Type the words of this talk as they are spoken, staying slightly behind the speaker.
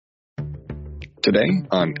today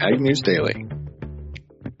on Ag News Daily.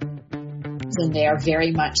 And they are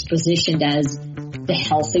very much positioned as the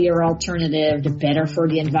healthier alternative, the better for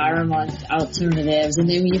the environment alternatives. And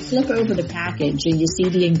then when you flip over the package and you see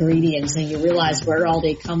the ingredients and you realize where all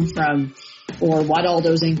they come from or what all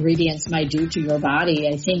those ingredients might do to your body,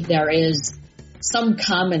 I think there is some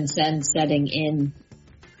common sense setting in.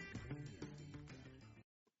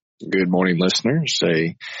 Good morning, listeners.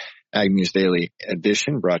 A Ag News Daily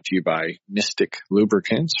edition brought to you by Mystic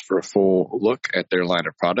Lubricants. For a full look at their line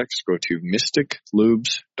of products, go to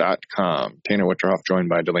mysticlubes.com. Tanner Witterhoff joined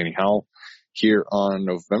by Delaney Howell here on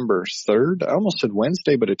November 3rd. I almost said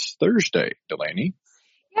Wednesday, but it's Thursday, Delaney.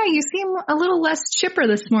 Yeah, you seem a little less chipper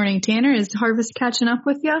this morning, Tanner. Is harvest catching up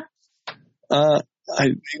with you?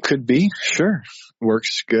 It could be, sure.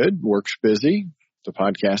 Work's good, work's busy. The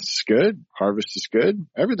podcast is good, harvest is good,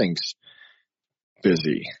 everything's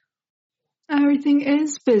busy. Everything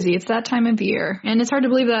is busy. It's that time of year. And it's hard to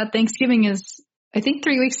believe that Thanksgiving is, I think,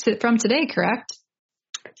 3 weeks from today, correct?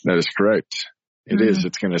 That is correct. It is.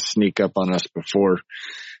 It's going to sneak up on us before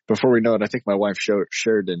we know it. I think my wife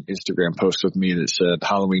shared an Instagram post with me that said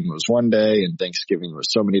Halloween was one day and Thanksgiving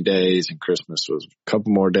was so many days and Christmas was a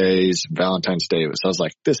couple more days. Valentine's Day was. I was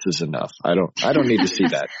like, this is enough. I don't need to see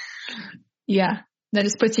that. Yeah. That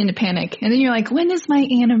just puts you into panic. And then you're like, when is my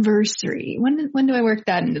anniversary? When do I work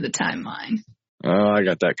that into the timeline? Oh, I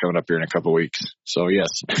got that coming up here in a couple of weeks. So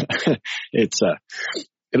yes,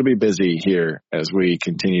 it'll be busy here as we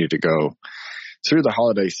continue to go through the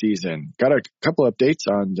holiday season. Got a couple updates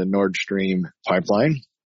on the Nord Stream pipeline.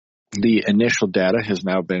 The initial data has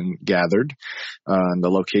now been gathered on the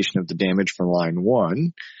location of the damage from line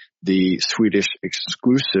 1. The Swedish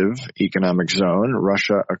exclusive economic zone.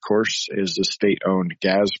 Russia, of course, is the state-owned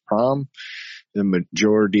Gazprom. The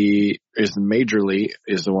majority is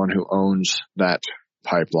the one who owns that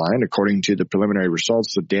pipeline. According to the preliminary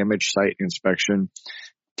results, the damage site inspection,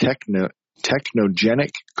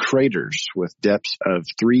 technogenic craters with depths of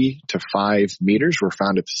 3 to 5 meters were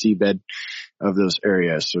found at the seabed of those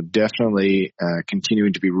areas. So definitely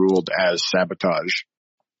continuing to be ruled as sabotage.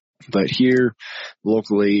 But here,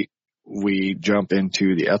 locally, we jump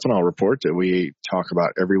into the ethanol report that we talk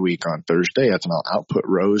about every week on Thursday. Ethanol output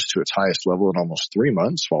rose to its highest level in almost 3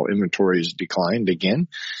 months, while inventories declined again.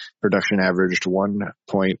 Production averaged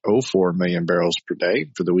 1.04 million barrels per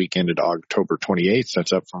day for the week ended October 28th.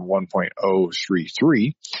 That's up from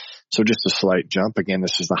 1.033. So just a slight jump. Again,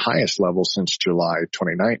 this is the highest level since July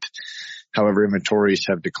 29th. However, inventories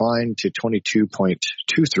have declined to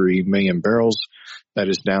 22.23 million barrels. That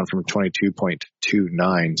is down from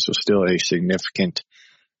 22.29. So still a significant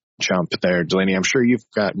jump there. Delaney, I'm sure you've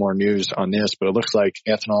got more news on this, but it looks like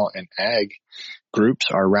ethanol and ag groups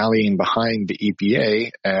are rallying behind the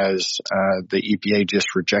EPA as the EPA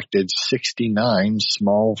just rejected 69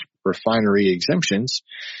 small refinery exemptions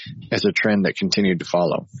as a trend that continued to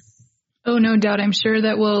follow. Oh, no doubt. I'm sure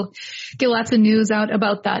that we'll get lots of news out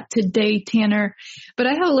about that today, Tanner. But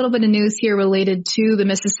I have a little bit of news here related to the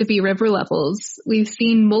Mississippi River levels. We've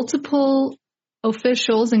seen multiple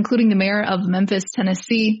officials, including the mayor of Memphis,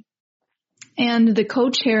 Tennessee, and the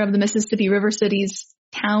co-chair of the Mississippi River Cities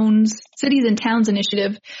and Towns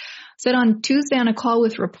Initiative, said on Tuesday on a call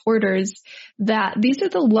with reporters that these are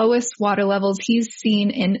the lowest water levels he's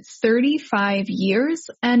seen in 35 years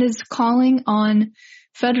and is calling on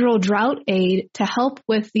federal drought aid to help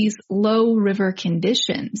with these low river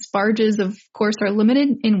conditions. Barges, of course, are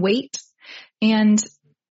limited in weight and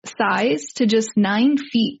size to just 9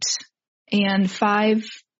 feet, and 5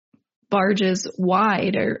 barges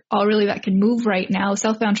wide are all really that can move right now.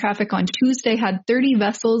 Southbound traffic on Tuesday had 30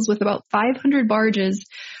 vessels with about 500 barges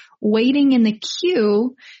waiting in the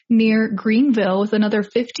queue near Greenville, with another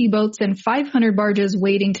 50 boats and 500 barges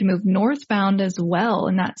waiting to move northbound as well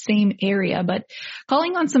in that same area. But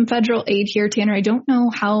calling on some federal aid here, Tanner, I don't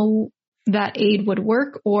know how that aid would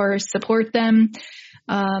work or support them.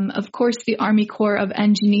 Of course, the Army Corps of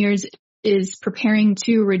Engineers is preparing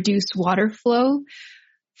to reduce water flow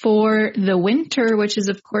for the winter, which is,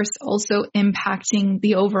 of course, also impacting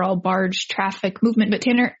the overall barge traffic movement. But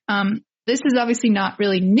Tanner, this is obviously not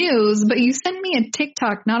really news, but you sent me a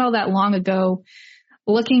TikTok not all that long ago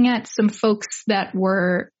looking at some folks that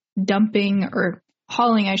were dumping or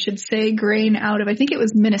hauling, I should say, grain out of, I think it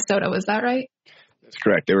was Minnesota. Was that right? That's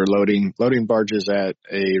correct. They were loading barges at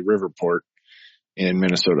a river port in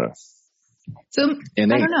Minnesota. So, I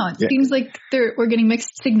don't know. It seems like we're getting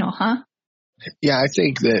mixed signal, huh? Yeah, I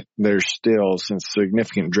think that there's still, since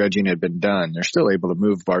significant dredging had been done, they're still able to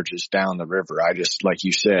move barges down the river. I just, like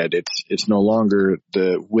you said, it's no longer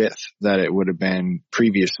the width that it would have been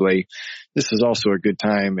previously. This is also a good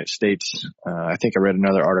time. It states, I think I read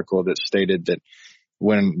another article that stated that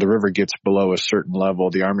when the river gets below a certain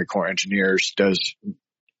level, the Army Corps of Engineers does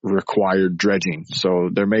required dredging. So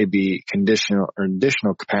there may be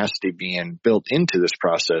additional capacity being built into this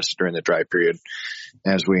process during the dry period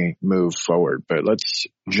as we move forward. But let's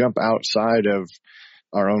jump outside of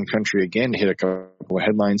our own country again to hit a couple of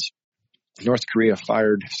headlines. North Korea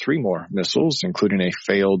fired 3 more missiles, including a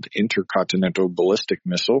failed intercontinental ballistic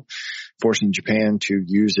missile, forcing Japan to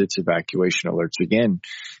use its evacuation alerts again.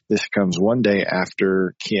 This comes one day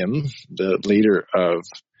after Kim, the leader of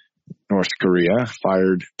North Korea,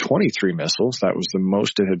 fired 23 missiles. That was the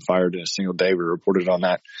most it had fired in a single day. We reported on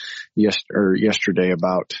that yesterday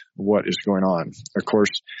about what is going on. Of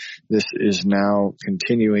course, this is now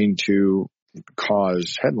continuing to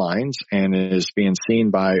cause headlines and is being seen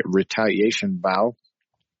by retaliation vow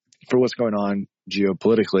for what's going on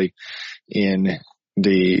geopolitically in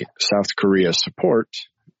the South Korea support,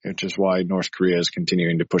 which is why North Korea is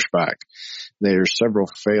continuing to push back. There's several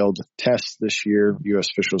failed tests this year. U.S.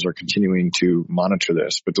 officials are continuing to monitor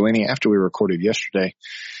this. But Delaney, after we recorded yesterday,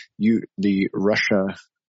 the Russia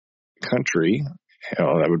country,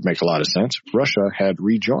 that would make a lot of sense. Russia had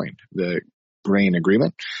rejoined the grain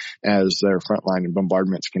agreement as their frontline and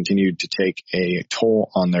bombardments continued to take a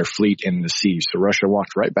toll on their fleet in the sea. So Russia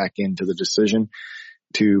walked right back into the decision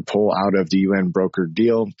to pull out of the UN brokered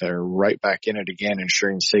deal. They're right back in it again,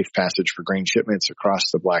 ensuring safe passage for grain shipments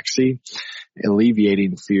across the Black Sea,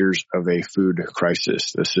 alleviating fears of a food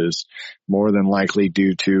crisis. This is more than likely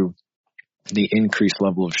due to the increased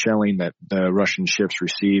level of shelling that the Russian ships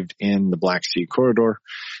received in the Black Sea corridor.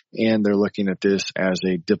 And they're looking at this as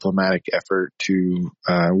a diplomatic effort to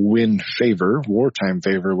win favor, wartime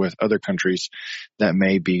favor with other countries that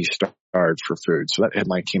may be starved for food. So that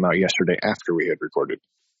headline came out yesterday after we had recorded.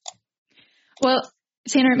 Well,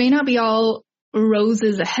 Tanner, it may not be all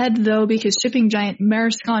roses ahead, though, because shipping giant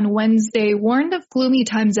Maersk on Wednesday warned of gloomy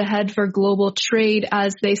times ahead for global trade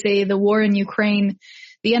as they say the war in Ukraine,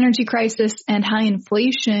 the energy crisis, and high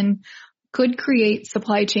inflation could create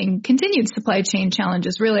continued supply chain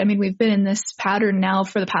challenges. Really, I mean, we've been in this pattern now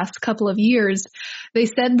for the past couple of years. They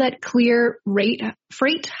said that clear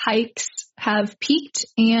freight hikes have peaked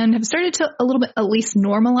and have started to a little bit at least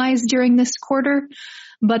normalize during this quarter,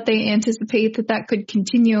 but they anticipate that could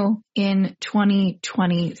continue in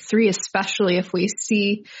 2023, especially if we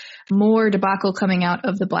see more debacle coming out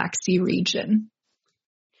of the Black Sea region.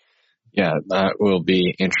 Yeah, that will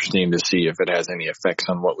be interesting to see if it has any effects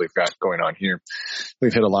on what we've got going on here.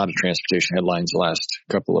 We've hit a lot of transportation headlines the last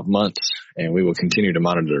couple of months, and we will continue to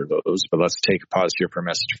monitor those. But let's take a pause here for a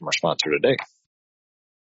message from our sponsor today.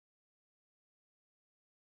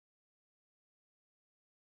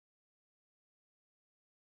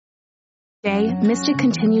 Today, Mystic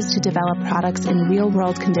continues to develop products in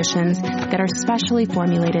real-world conditions that are specially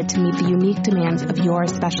formulated to meet the unique demands of your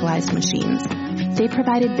specialized machines. They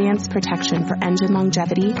provide advanced protection for engine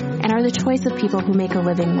longevity and are the choice of people who make a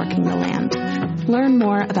living working the land. Learn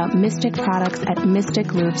more about Mystic products at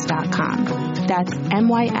mysticlubes.com. That's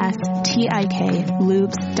MYSTIK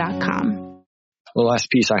lubes.com. The last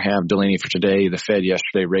piece I have, Delaney, for today, the Fed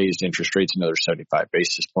yesterday raised interest rates another 75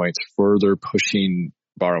 basis points, further pushing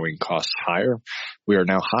borrowing costs higher. We are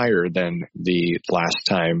now higher than the last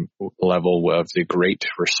time level of the Great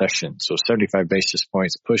Recession. So 75 basis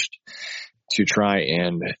points pushed to try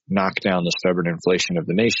and knock down the stubborn inflation of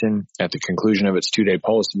the nation. At the conclusion of its 2-day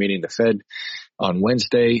policy meeting, the Fed on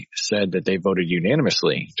Wednesday said that they voted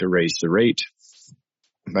unanimously to raise the rate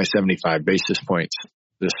by 75 basis points.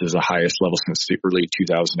 This is the highest level since the early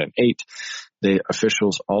 2008. The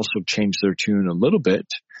officials also changed their tune a little bit,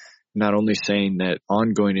 not only saying that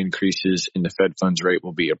ongoing increases in the Fed funds rate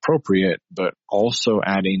will be appropriate, but also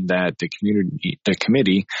adding that the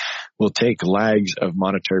committee will take lags of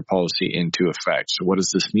monetary policy into effect. So what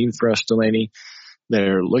does this mean for us, Delaney?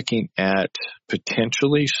 They're looking at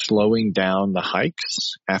potentially slowing down the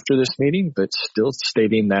hikes after this meeting, but still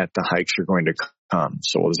stating that the hikes are going to come.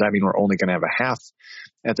 So does that mean we're only going to have a half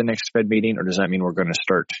at the next Fed meeting, or does that mean we're going to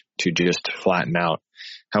start to just flatten out?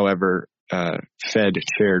 However, Fed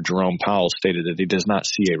Chair Jerome Powell stated that he does not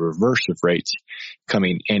see a reverse of rates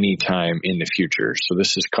coming anytime in the future. So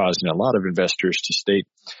this is causing a lot of investors to state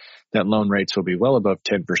that loan rates will be well above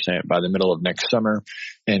 10% by the middle of next summer,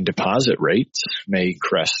 and deposit rates may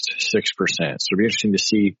crest 6%. So it'll be interesting to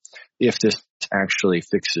see if this actually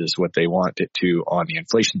fixes what they want it to on the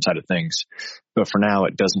inflation side of things. But for now,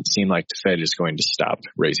 it doesn't seem like the Fed is going to stop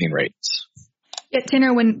raising rates. Yeah,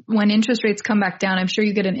 Tanner, when interest rates come back down, I'm sure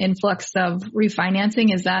you get an influx of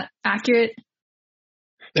refinancing. Is that accurate?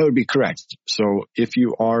 That would be correct. So if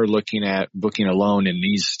you are looking at booking a loan in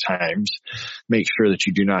these times, make sure that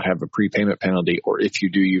you do not have a prepayment penalty, or if you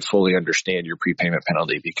do, you fully understand your prepayment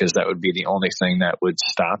penalty, because that would be the only thing that would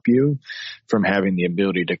stop you from having the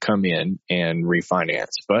ability to come in and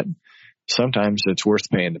refinance. But sometimes it's worth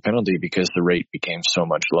paying the penalty because the rate became so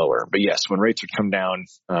much lower. But yes, when rates would come down,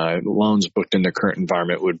 loans booked in the current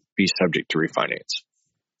environment would be subject to refinance.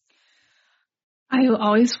 I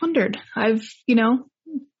always wondered. I've,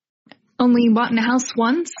 only bought in a house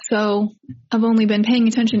once, so I've only been paying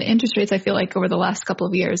attention to interest rates, I feel like, over the last couple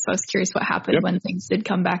of years. So I was curious what happened when things did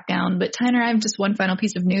come back down. But Tanner, I have just one final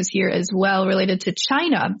piece of news here as well related to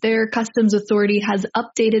China. Their customs authority has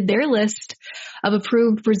updated their list of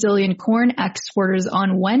approved Brazilian corn exporters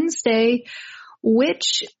on Wednesday,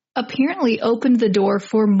 which apparently opened the door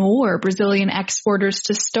for more Brazilian exporters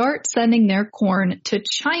to start sending their corn to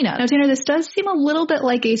China. Now, Tanner, this does seem a little bit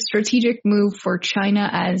like a strategic move for China,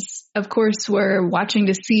 as, of course, we're watching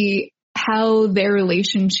to see how their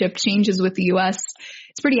relationship changes with the U.S.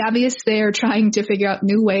 It's pretty obvious they're trying to figure out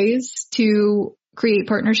new ways to create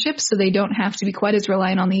partnerships so they don't have to be quite as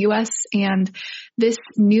reliant on the U.S. And this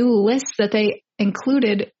new list that they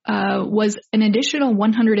included was an additional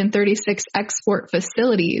 136 export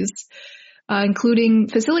facilities, including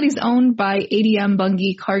facilities owned by ADM,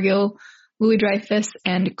 Bunge, Cargill, Louis Dreyfus,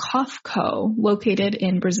 and COFCO, located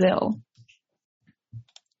in Brazil.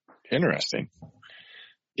 Interesting.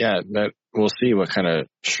 Yeah, that we'll see what kind of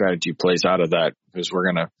strategy plays out of that, because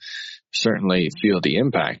we're going to certainly feel the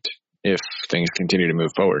impact if things continue to move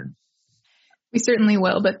forward. We certainly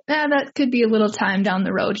will, but that could be a little time down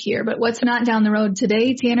the road here. But what's not down the road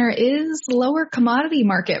today, Tanner, is lower commodity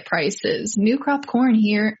market prices. New crop corn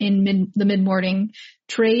here in the mid-morning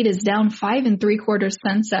trade is down 5 3/4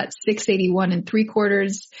 cents at 6.81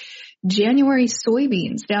 3/4. January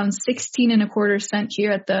soybeans down 16 1/4 cents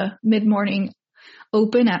here at the mid-morning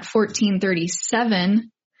open at 14.37.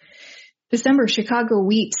 December Chicago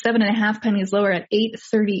wheat 7.5 pennies lower at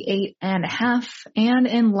 8.38 1/2. And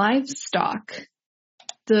in livestock,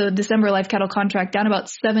 the December live cattle contract down about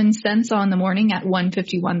 7 cents on the morning at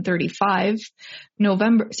 151.35.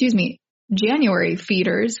 January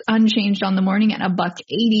feeders unchanged on the morning at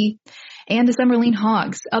 $1.80, and December lean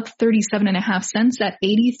hogs up 37.5 cents at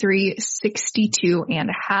 83.62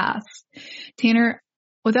 1/2. Tanner,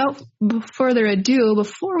 without further ado,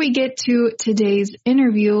 before we get to today's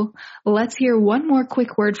interview, let's hear one more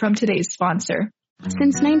quick word from today's sponsor.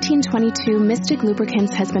 Since 1922, Mystic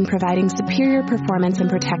Lubricants has been providing superior performance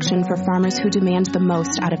and protection for farmers who demand the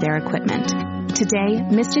most out of their equipment. Today,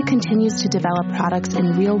 Mystic continues to develop products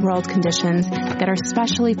in real-world conditions that are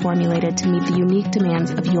specially formulated to meet the unique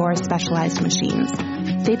demands of your specialized machines.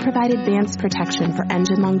 They provide advanced protection for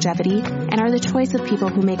engine longevity and are the choice of people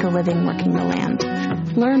who make a living working the land.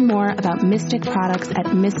 Learn more about Mystic products at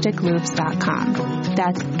mysticlubes.com.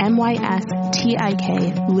 That's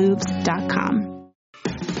MYSTIK lubes.com.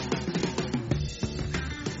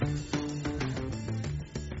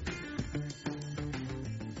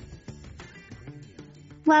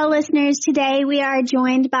 Well, listeners, today we are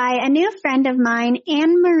joined by a new friend of mine,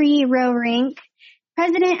 Anne-Marie Roerink,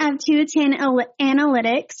 president of 210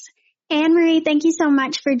 Analytics. Anne-Marie, thank you so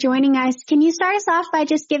much for joining us. Can you start us off by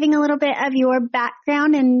just giving a little bit of your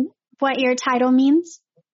background and what your title means?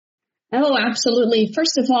 Oh, absolutely.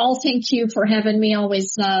 First of all, thank you for having me. I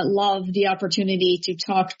always love the opportunity to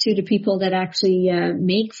talk to the people that actually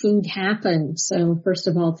make food happen. So first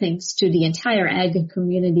of all, thanks to the entire ag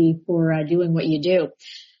community for doing what you do.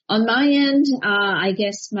 On my end, I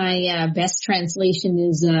guess my best translation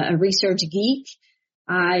is a research geek.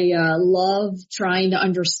 I love trying to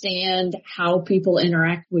understand how people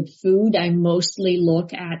interact with food. I mostly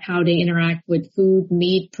look at how they interact with food,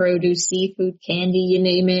 meat, produce, seafood, candy, you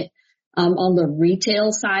name it. On the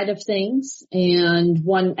retail side of things. And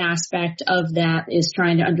one aspect of that is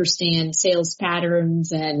trying to understand sales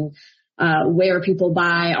patterns and where people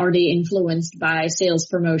buy. Are they influenced by sales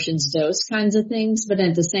promotions, those kinds of things. But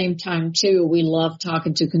at the same time, too, we love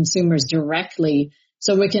talking to consumers directly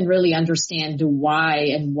so we can really understand the why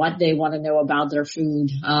and what they want to know about their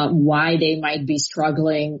food, why they might be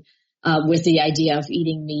struggling with the idea of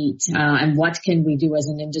eating meat, and what can we do as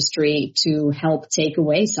an industry to help take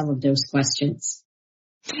away some of those questions.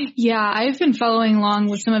 Yeah, I've been following along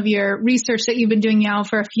with some of your research that you've been doing now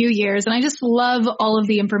for a few years, and I just love all of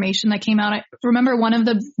the information that came out. I remember one of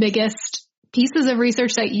the biggest pieces of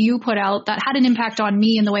research that you put out that had an impact on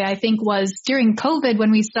me in the way I think was during COVID,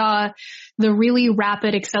 when we saw the really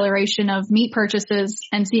rapid acceleration of meat purchases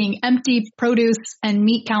and seeing empty produce and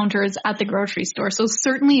meat counters at the grocery store. So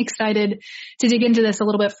certainly excited to dig into this a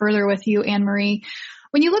little bit further with you, Anne-Marie.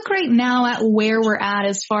 When you look right now at where we're at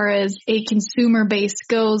as far as a consumer base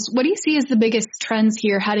goes, what do you see as the biggest trends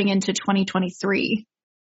here heading into 2023?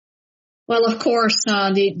 Well, of course,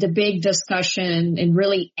 the big discussion in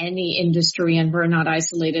really any industry, and we're not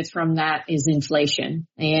isolated from that, is inflation.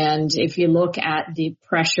 And if you look at the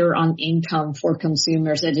pressure on income for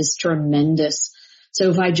consumers, it is tremendous. So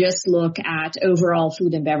if I just look at overall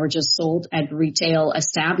food and beverages sold at retail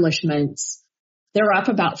establishments, they're up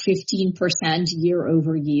about 15% year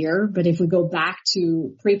over year. But if we go back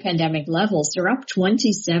to pre-pandemic levels, they're up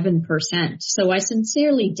 27%. So I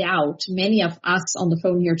sincerely doubt many of us on the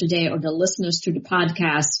phone here today or the listeners to the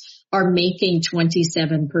podcast are making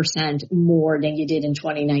 27% more than you did in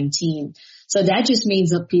 2019. So that just means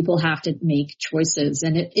that people have to make choices.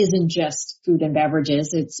 And it isn't just food and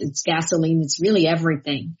beverages. It's gasoline. It's really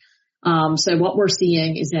everything. So what we're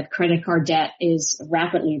seeing is that credit card debt is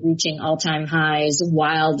rapidly reaching all-time highs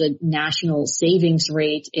while the national savings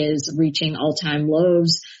rate is reaching all-time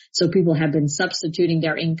lows. So people have been substituting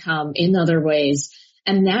their income in other ways.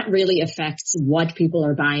 And that really affects what people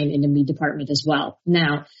are buying in the meat department as well.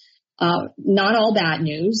 Now, not all bad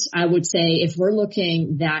news. I would say if we're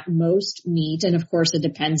looking that most meat, and of course it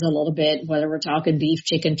depends a little bit whether we're talking beef,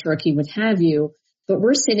 chicken, turkey, what have you, but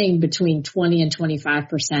we're sitting between 20 and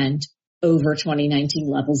 25% over 2019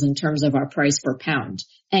 levels in terms of our price per pound.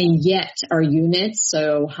 And yet our units,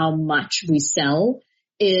 so how much we sell,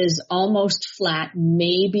 is almost flat,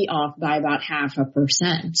 maybe off by about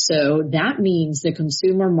 0.5%. So that means the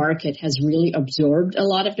consumer market has really absorbed a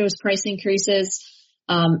lot of those price increases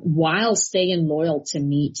while staying loyal to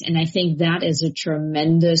meat. And I think that is a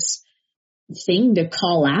tremendous thing to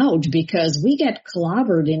call out, because we get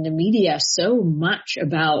clobbered in the media so much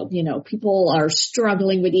about, people are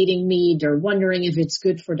struggling with eating meat or wondering if it's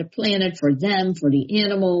good for the planet, for them, for the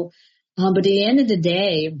animal. But at the end of the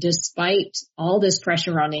day, despite all this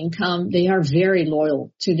pressure on income, they are very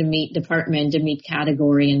loyal to the meat department, the meat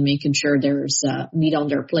category, and making sure there's meat on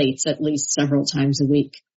their plates at least several times a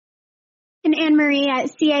week. And Anne-Marie, at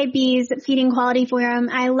CIB's Feeding Quality Forum,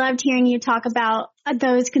 I loved hearing you talk about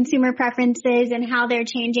those consumer preferences and how they're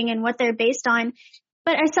changing and what they're based on.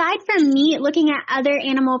 But aside from meat, looking at other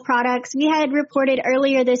animal products, we had reported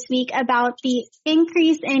earlier this week about the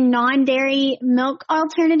increase in non-dairy milk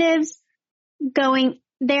alternatives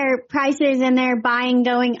their prices and their buying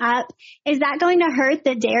going up. Is that going to hurt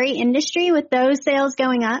the dairy industry with those sales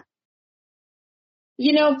going up?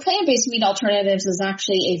 Plant-based meat alternatives is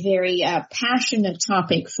actually a very passionate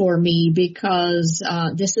topic for me, because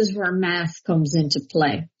this is where math comes into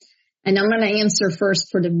play. And I'm going to answer first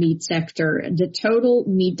for the meat sector. The total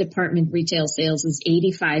meat department retail sales is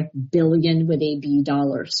 $85 billion with a B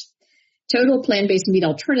dollars. Total plant-based meat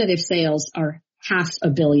alternative sales are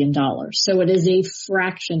 $500 million. So it is a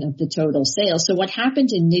fraction of the total sales. So what happened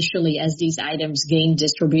initially as these items gained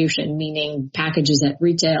distribution, meaning packages at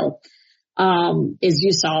retail, is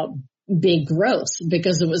you saw big growth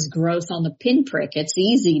because it was growth on the pinprick. It's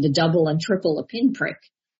easy to double and triple a pinprick,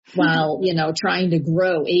 while, trying to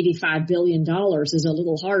grow $85 billion is a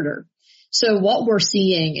little harder. So what we're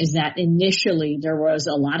seeing is that initially there was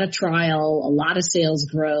a lot of trial, a lot of sales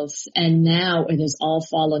growth, and now it has all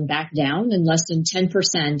fallen back down, and less than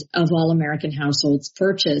 10% of all American households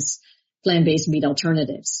purchase plant-based meat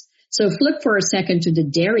alternatives. So flip for a second to the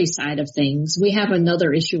dairy side of things. We have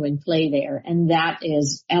another issue in play there, and that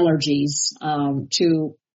is allergies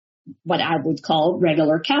to what I would call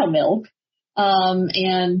regular cow milk.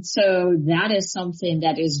 And so that is something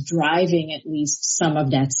that is driving at least some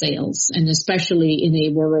of that sales, and especially in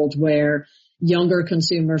a world where younger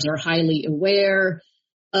consumers are highly aware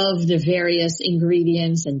of the various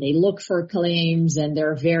ingredients and they look for claims and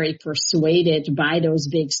they're very persuaded by those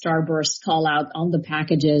big starburst call out on the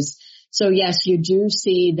packages. So yes, you do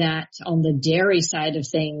see that on the dairy side of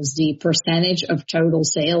things, the percentage of total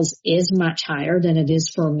sales is much higher than it is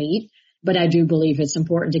for meat. But I do believe it's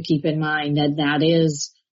important to keep in mind that that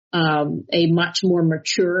is a much more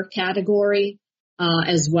mature category,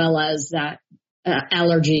 as well as that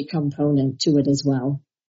allergy component to it as well.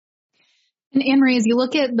 And Anne-Marie, as you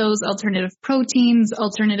look at those alternative proteins,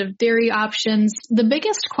 alternative dairy options, the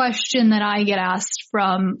biggest question that I get asked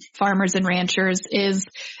from farmers and ranchers is,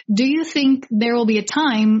 do you think there will be a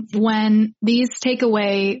time when these take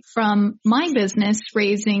away from my business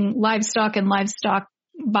raising livestock and livestock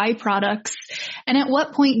byproducts? And at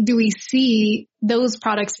what point do we see those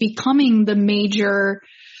products becoming the major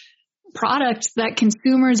product that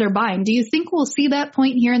consumers are buying? Do you think we'll see that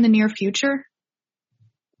point here in the near future?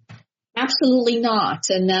 Absolutely not.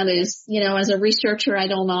 And that is, as a researcher, I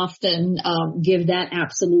don't often give that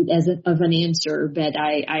absolute of an answer, but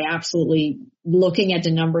I absolutely, looking at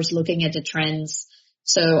the numbers, looking at the trends.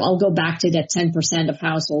 So I'll go back to that 10% of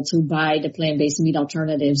households who buy the plant-based meat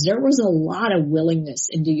alternatives. There was a lot of willingness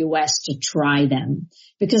in the U.S. to try them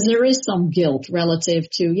because there is some guilt relative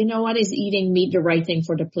to, is eating meat the right thing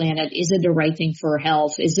for the planet? Is it the right thing for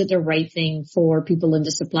health? Is it the right thing for people in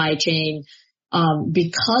the supply chain?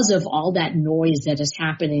 Because of all that noise that is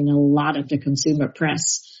happening in a lot of the consumer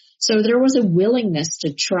press. So there was a willingness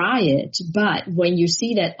to try it. But when you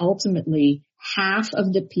see that ultimately half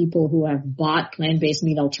of the people who have bought plant-based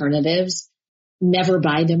meat alternatives never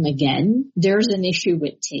buy them again, there's an issue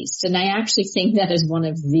with taste. And I actually think that is one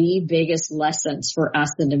of the biggest lessons for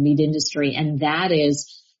us in the meat industry. And that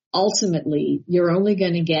is ultimately you're only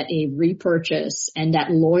going to get a repurchase and that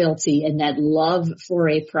loyalty and that love for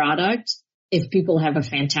a product if people have a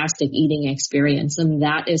fantastic eating experience. And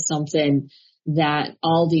that is something that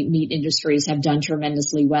all the meat industries have done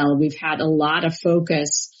tremendously well. We've had a lot of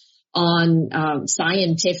focus on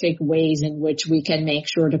scientific ways in which we can make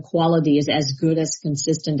sure the quality is as good, as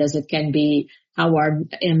consistent as it can be, how our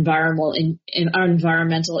environmental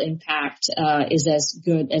impact is as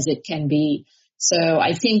good as it can be. So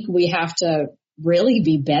I think we have to really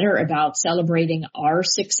be better about celebrating our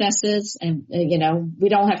successes. And, we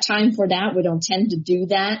don't have time for that. We don't tend to do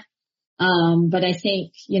that. But I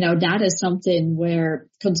think, that is something where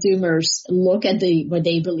consumers look at what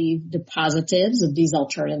they believe the positives of these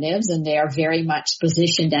alternatives, and they are very much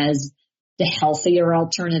positioned as the healthier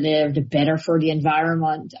alternative, the better for the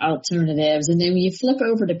environment alternatives. And then when you flip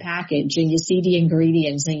over the package and you see the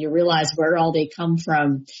ingredients and you realize where all they come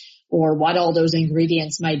from, or what all those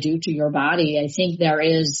ingredients might do to your body, I think there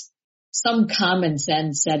is some common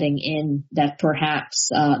sense setting in that perhaps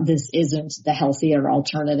this isn't the healthier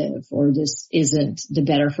alternative, or this isn't the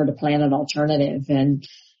better for the planet alternative. And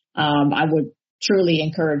I would truly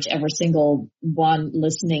encourage every single one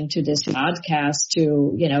listening to this podcast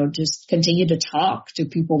to, just continue to talk to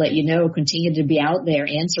people that continue to be out there,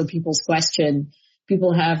 answer people's questions.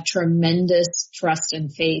 People have tremendous trust and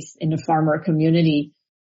faith in the farmer community.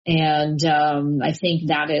 And I think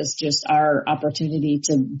that is just our opportunity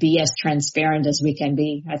to be as transparent as we can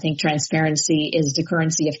be. I think transparency is the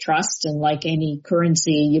currency of trust, and like any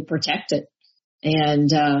currency, you protect it. And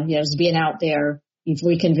just being out there, if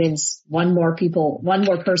we convince one more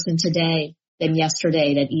person today than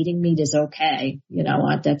yesterday that eating meat is okay,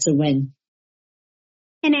 that's a win.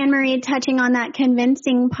 And Anne-Marie, touching on that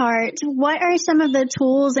convincing part, what are some of the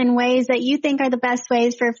tools and ways that you think are the best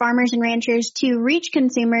ways for farmers and ranchers to reach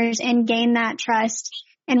consumers and gain that trust?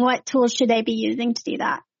 And what tools should they be using to do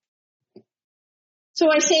that?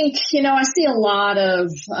 So I think, I see a lot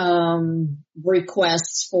of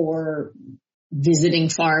requests for visiting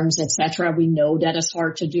farms, etc. We know that is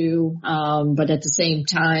hard to do. But at the same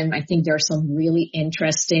time, I think there are some really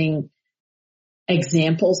interesting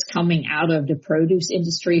examples coming out of the produce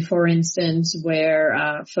industry, for instance,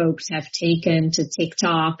 where folks have taken to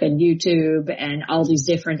TikTok and YouTube and all these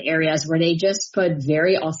different areas where they just put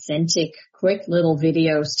very authentic, quick little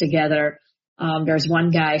videos together. There's one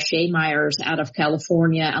guy, Shay Myers, out of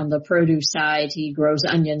California on the produce side. He grows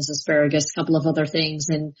onions, asparagus, a couple of other things,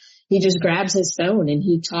 and he just grabs his phone and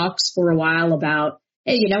he talks for a while about,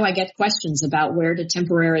 hey, I get questions about where the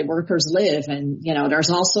temporary workers live. And, there's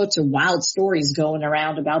all sorts of wild stories going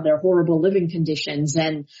around about their horrible living conditions.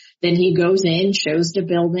 And then he goes in, shows the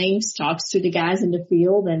buildings, talks to the guys in the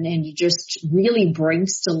field, and he just really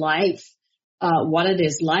brings to life what it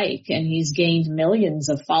is like. And he's gained millions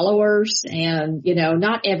of followers. And,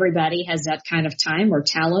 not everybody has that kind of time or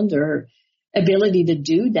talent or ability to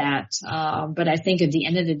do that. But I think at the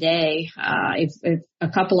end of the day, if a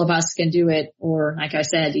couple of us can do it, or like I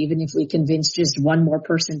said, even if we convince just one more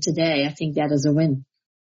person today, I think that is a win.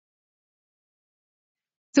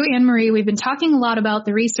 So Anne-Marie, we've been talking a lot about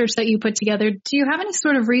the research that you put together. Do you have any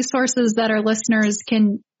sort of resources that our listeners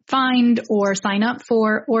can find or sign up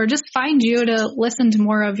for, or just find you to listen to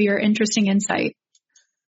more of your interesting insight?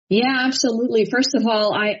 Yeah, absolutely. First of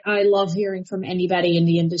all, I love hearing from anybody in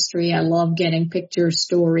the industry. I love getting pictures,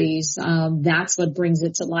 stories. That's what brings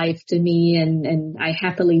it to life to me. And I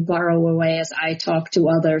happily borrow away as I talk to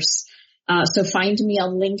others. So find me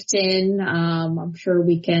on LinkedIn. I'm sure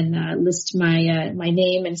we can list my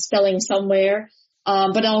name and spelling somewhere.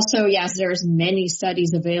 But also, yes, there's many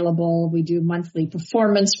studies available. We do monthly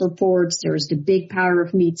performance reports. There's the Big Power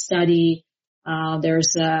of Meat study.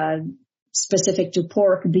 There's specific to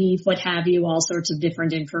pork, beef, what have you, all sorts of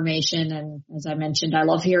different information. And as I mentioned, I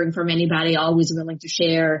love hearing from anybody, always willing to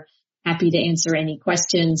share, happy to answer any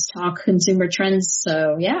questions, talk consumer trends.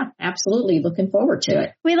 So yeah, absolutely. Looking forward to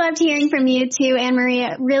it. We loved hearing from you too, Anne Marie.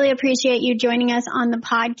 Really appreciate you joining us on the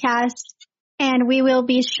podcast. And we will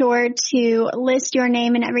be sure to list your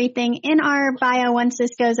name and everything in our bio once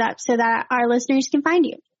this goes up so that our listeners can find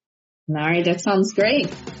you. All right. That sounds great.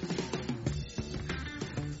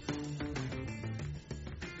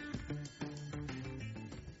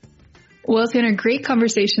 Well, it's been a great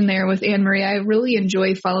conversation there with Anne Marie. I really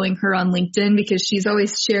enjoy following her on LinkedIn because she's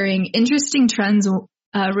always sharing interesting trends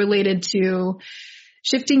related to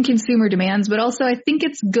shifting consumer demands. But also, I think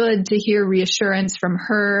it's good to hear reassurance from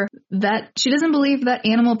her that she doesn't believe that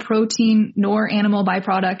animal protein nor animal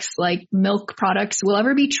byproducts like milk products will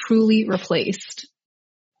ever be truly replaced.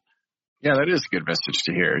 Yeah, that is a good message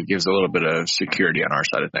to hear. It gives a little bit of security on our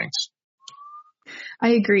side of things.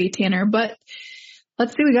 I agree, Tanner. But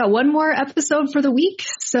let's see, we got one more episode for the week,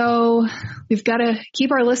 so we've got to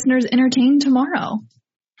keep our listeners entertained tomorrow.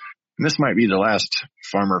 And this might be the last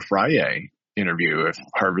Farmer Friday interview if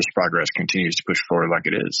harvest progress continues to push forward like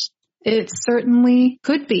it is. It certainly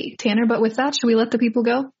could be, Tanner, but with that, should we let the people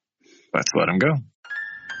go? Let's let them go.